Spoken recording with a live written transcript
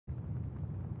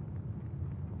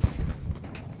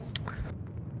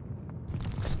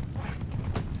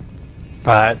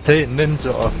Take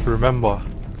ninja off, remember.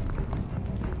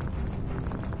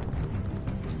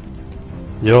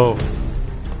 Yo.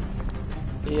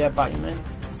 Yeah, Batman.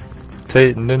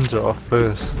 Take ninja off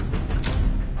first.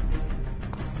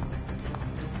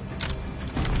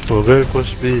 We'll go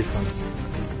push B, fam.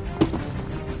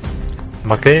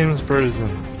 My game's frozen.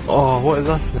 Oh, what is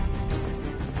happening?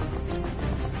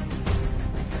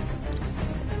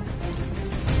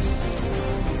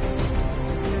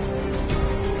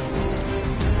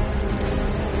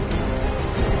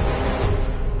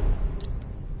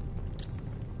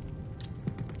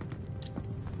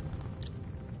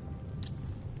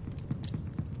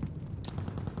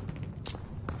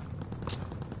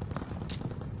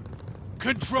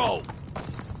 Control!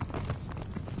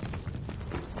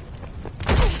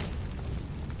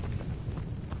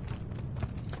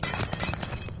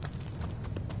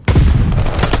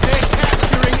 They're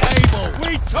capturing Able!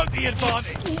 We took the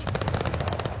advantage!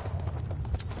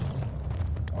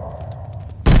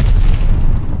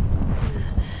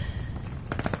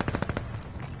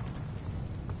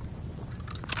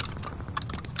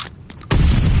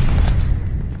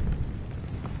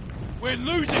 We're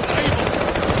losing Able!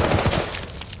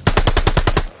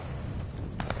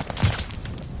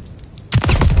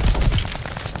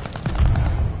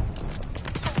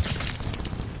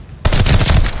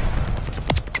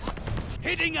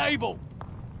 Hitting Able!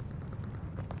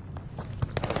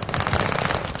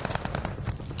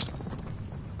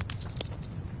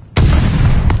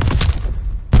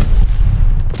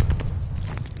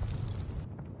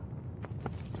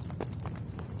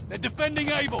 They're defending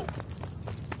Able!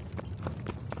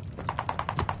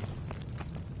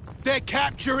 They're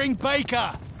capturing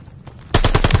Baker!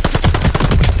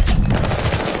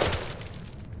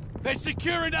 They're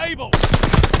securing Able!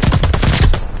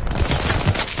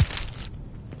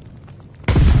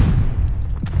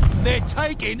 They're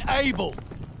taking Able!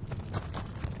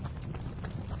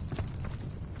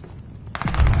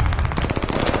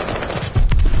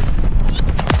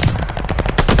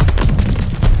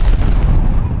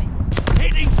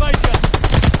 Hitting Baker!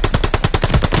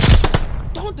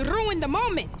 Don't ruin the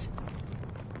moment!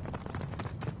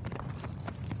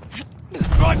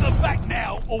 Drive them back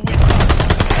now, or we're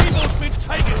done! Able's been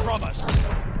taken from us!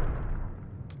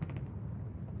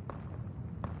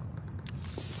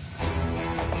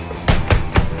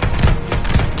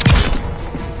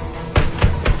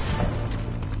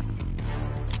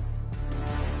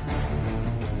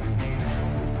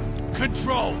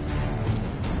 Control!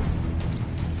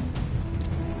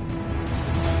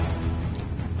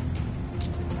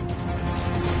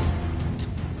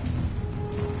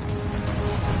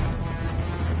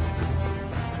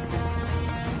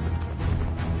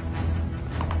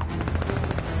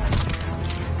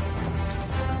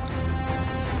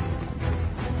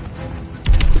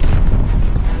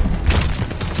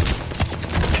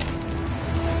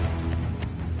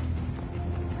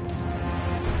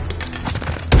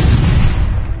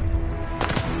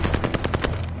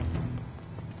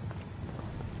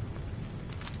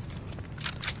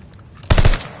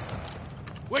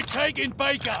 We're taking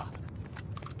Baker!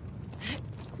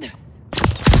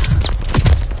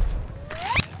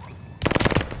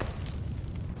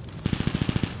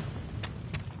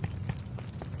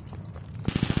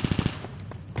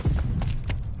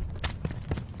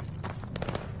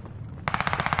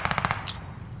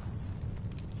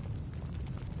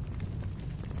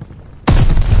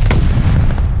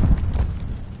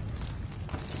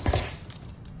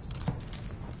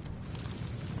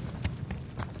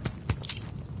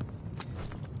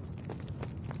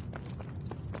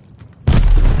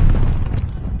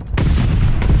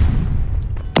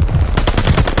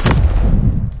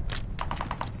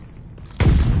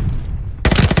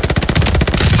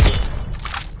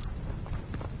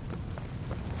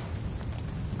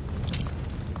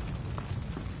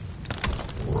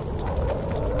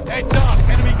 Heads up!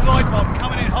 Enemy glide bomb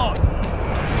coming in hot!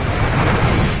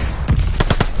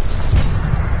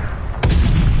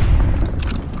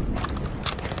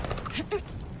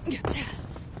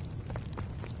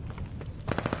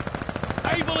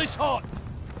 Able is hot!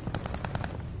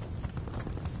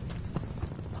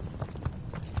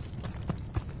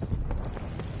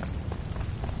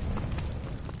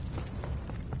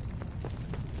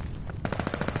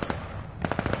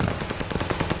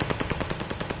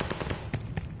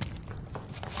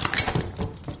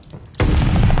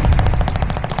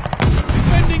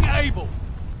 Defending Able!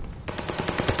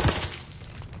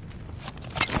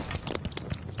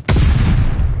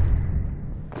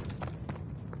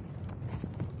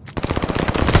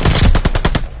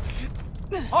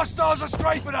 Hostiles are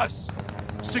strafing us!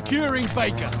 Securing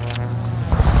Baker.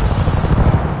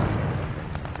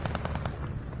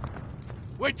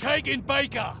 We're taking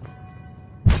Baker.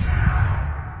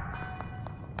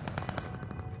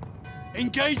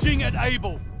 Engaging at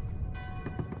Able.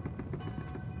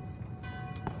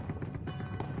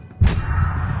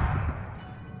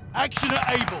 Action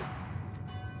at Able.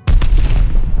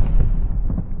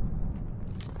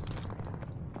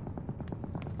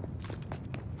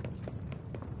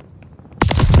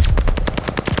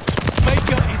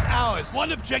 Baker is ours.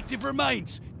 One objective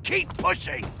remains. Keep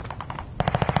pushing.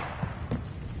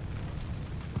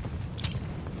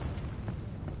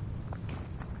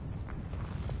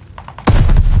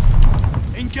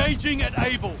 Engaging at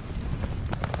Able.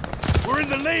 We're in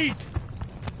the lead.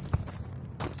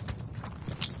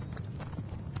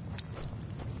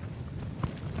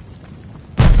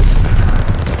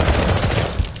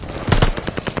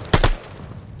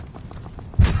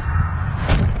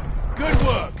 Good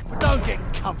work, but don't get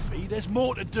comfy. There's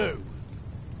more to do.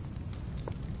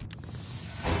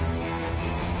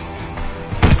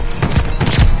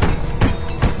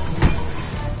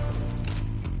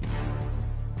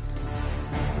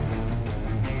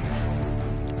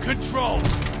 Control.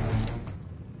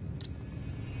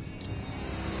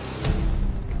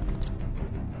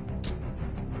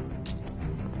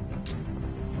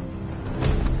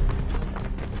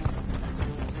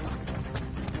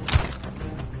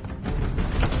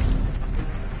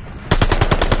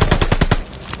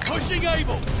 Pushing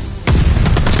Able.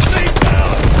 Lead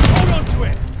down. Hold on to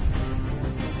it.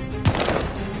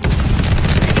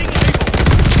 Hitting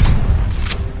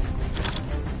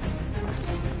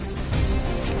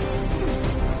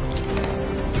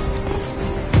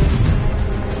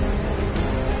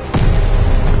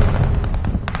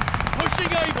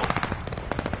Pushing Able.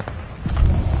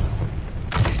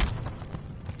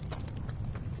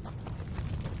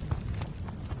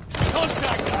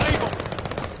 Contact Able.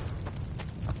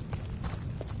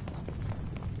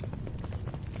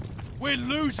 We're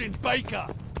losing Baker.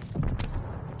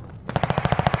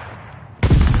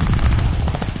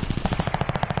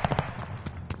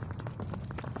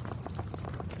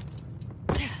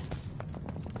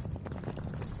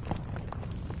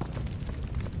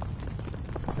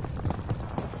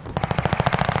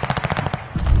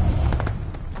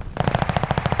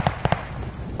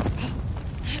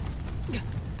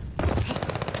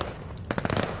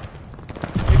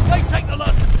 If they take the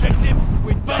last objective,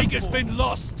 Baker's been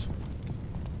lost.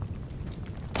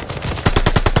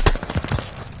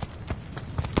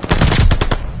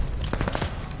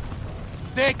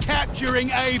 They're capturing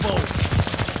Able.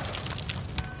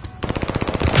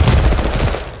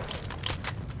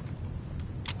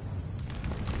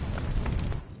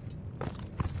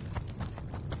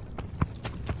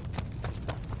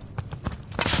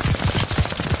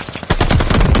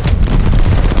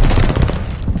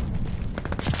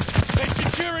 They're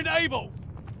securing Able.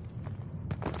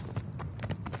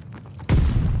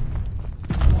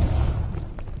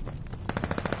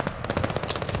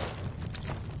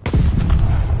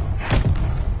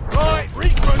 Right,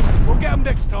 regroup. We'll get them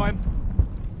next time.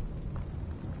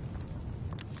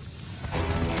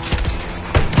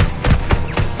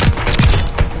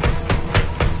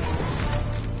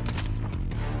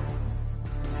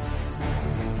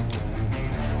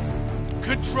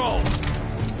 Control.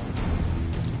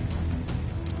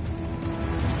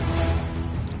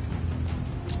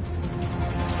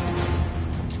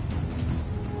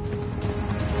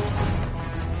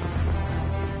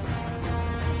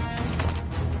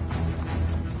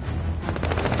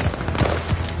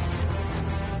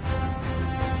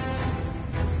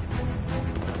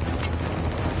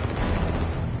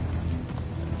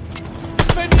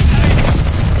 Defending Able.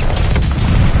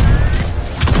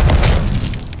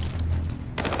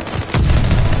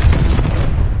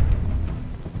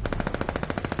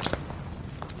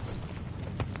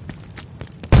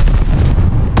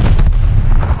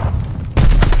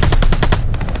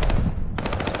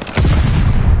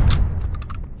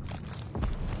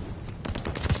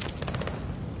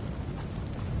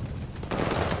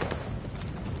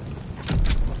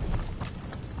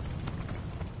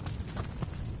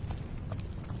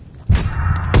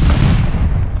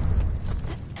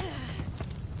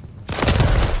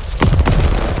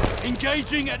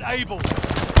 Engaging at Able.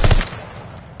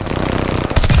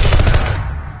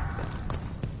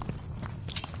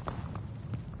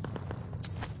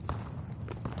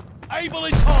 Able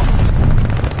is hot.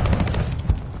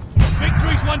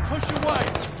 Victory's one push away.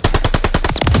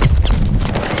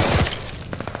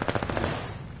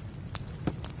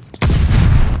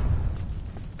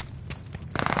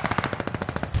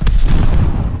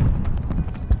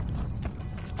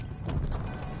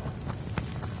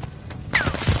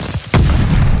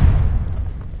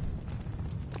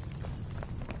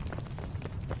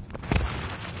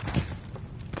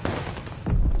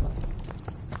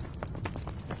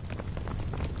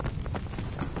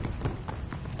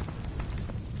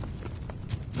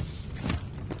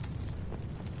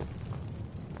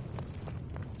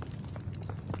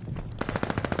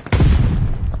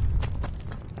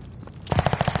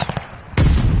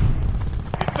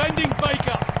 defending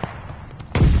Baker.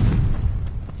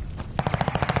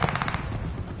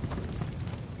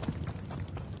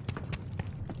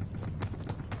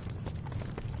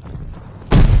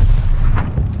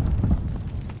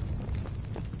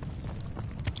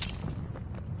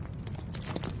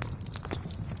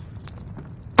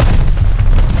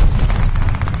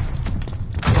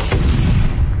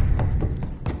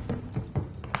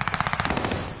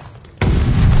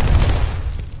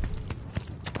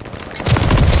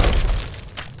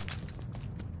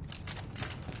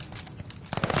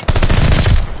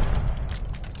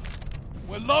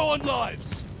 We're low on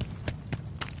lives.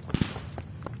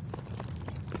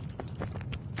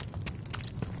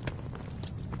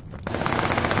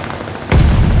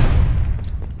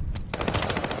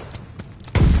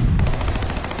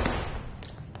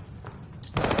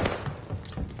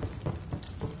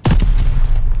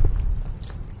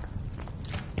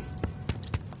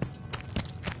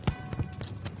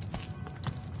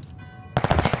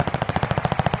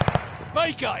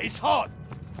 Baker is hot.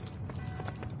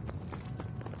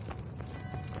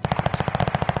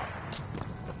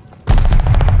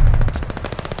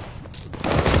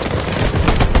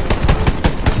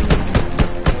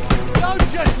 Don't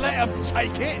just let them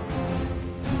take it.